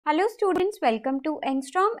Hello students, welcome to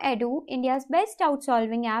Angstrom Edu, India's best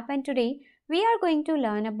out-solving app, and today we are going to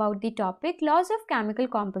learn about the topic laws of chemical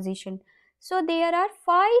composition. So there are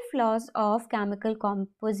 5 laws of chemical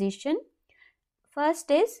composition.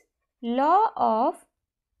 First is law of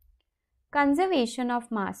conservation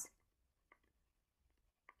of mass.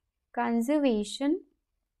 Conservation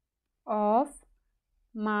of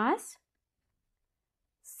mass.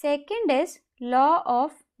 Second is law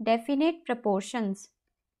of definite proportions.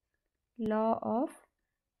 Law of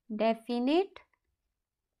definite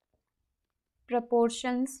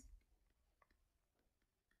proportions.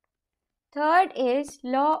 Third is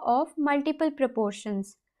law of multiple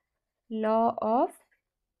proportions. Law of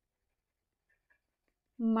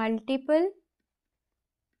multiple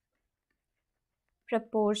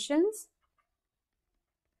proportions.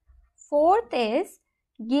 Fourth is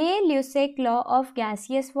Gay-Lussac law of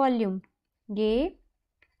gaseous volume. Gay-Lussac's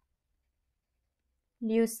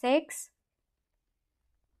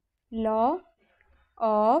law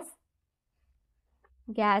of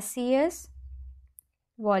gaseous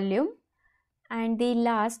volume. And the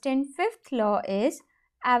last and fifth law is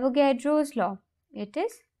Avogadro's law. It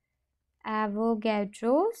is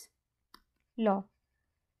Avogadro's law.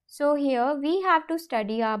 So here we have to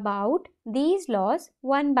study about these laws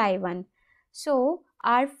one by one. So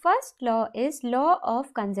our first law is law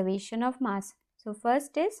of conservation of mass. So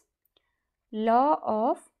first is law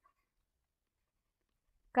of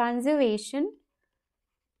conservation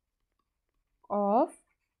of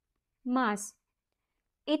mass.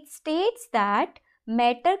 It states that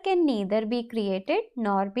matter can neither be created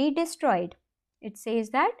nor be destroyed. It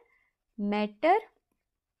says that matter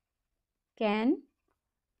can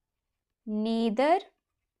neither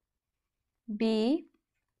be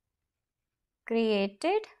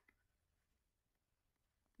created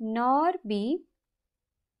nor be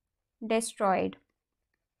destroyed.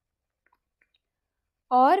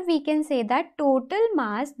 Or we can say that total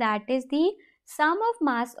mass, that is the sum of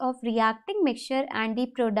mass of reacting mixture and the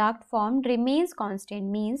product formed, remains constant.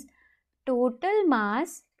 Means total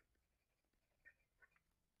mass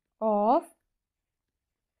of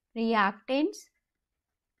reactants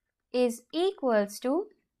is equals to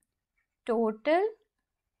total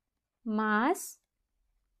mass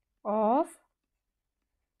of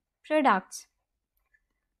products.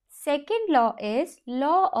 Second law is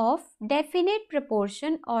law of definite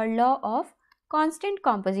proportion or law of constant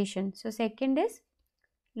composition. So second is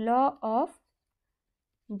law of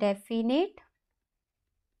definite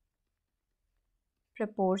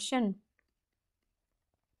proportion.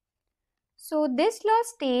 So this law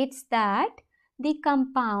states that the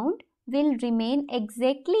compound will remain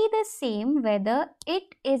exactly the same whether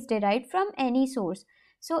it is derived from any source.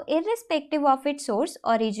 So irrespective of its source,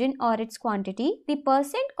 origin or its quantity, the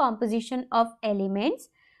percent composition of elements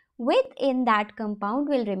within that compound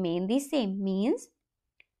will remain the same. Means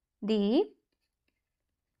the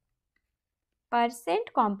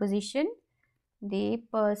percent composition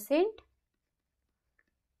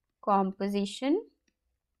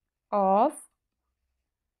of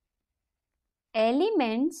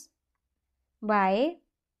elements by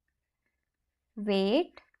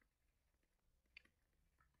weight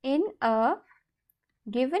in a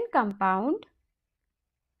given compound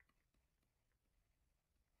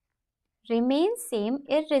remains same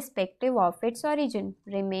irrespective of its origin.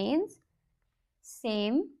 Remains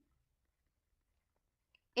same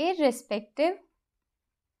irrespective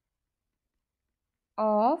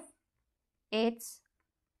of its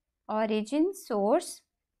origin source.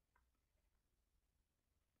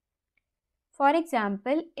 For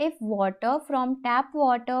example, if water from tap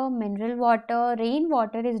water, mineral water, rain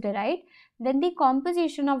water is derived, then the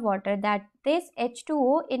composition of water, that is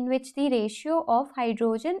H2O, in which the ratio of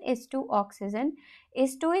hydrogen is to oxygen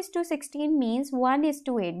is 2:16, means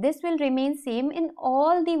 1:8. This will remain same in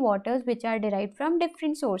all the waters which are derived from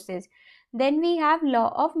different sources. Then we have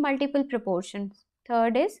law of multiple proportions.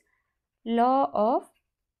 Third is law of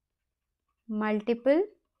multiple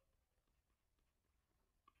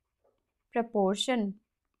proportion.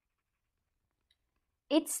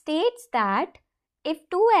 It states that if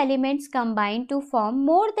two elements combine to form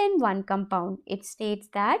more than one compound, it states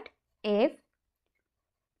that if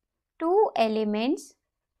two elements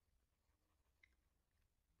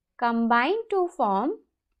combine to form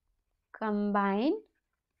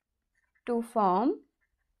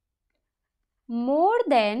more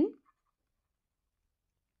than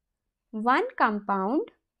one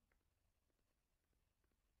compound,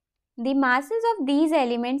 the masses of these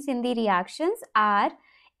elements in the reactions are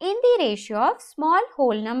in the ratio of small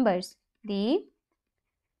whole numbers. The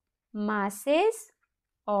masses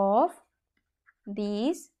of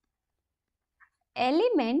these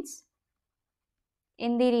elements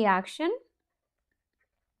in the reaction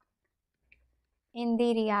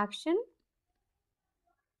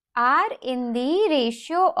are in the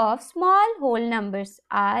ratio of small whole numbers,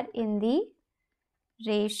 are in the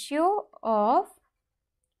ratio of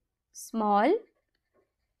small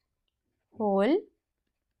whole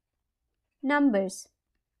numbers.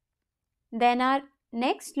 Then our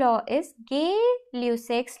next law is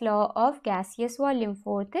Gay-Lussac's law of gaseous volume.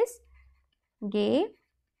 Fourth is Gay-Lussac's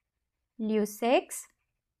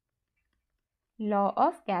law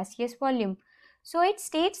of gaseous volume. So it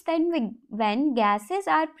states that when gases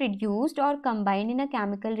are produced or combined in a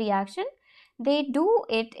chemical reaction, they do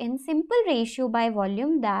it in simple ratio by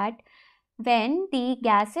volume, that when the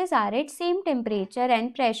gases are at same temperature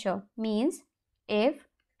and pressure. Means if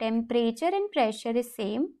temperature and pressure is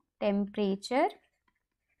same, temperature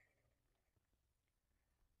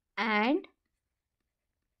and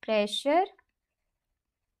pressure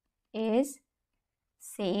is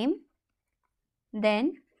same,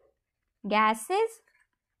 then gases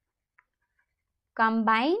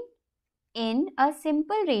combine in a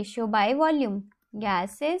simple ratio by volume.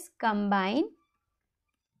 Gases combine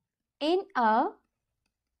in a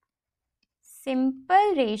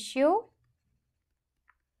simple ratio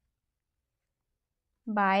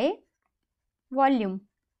by volume.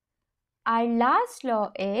 Our last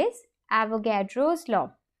law is Avogadro's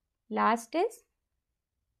law. Last is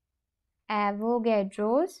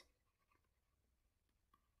Avogadro's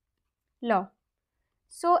law.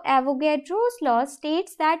 So Avogadro's law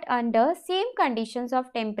states that under same conditions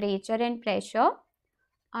of temperature and pressure,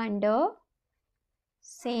 under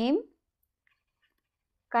same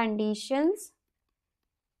conditions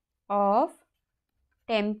of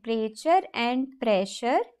temperature and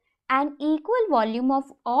pressure, an equal volume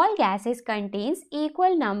of all gases contains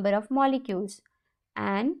equal number of molecules.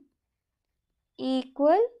 An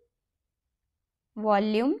equal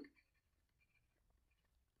volume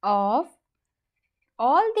of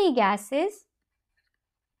all the gases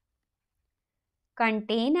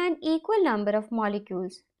contain an equal number of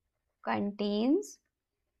molecules. Contains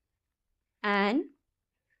an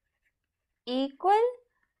equal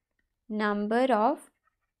number of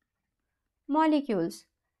molecules.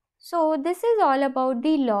 So this is all about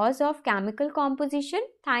the laws of chemical composition.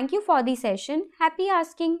 Thank you for the session. Happy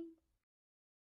asking.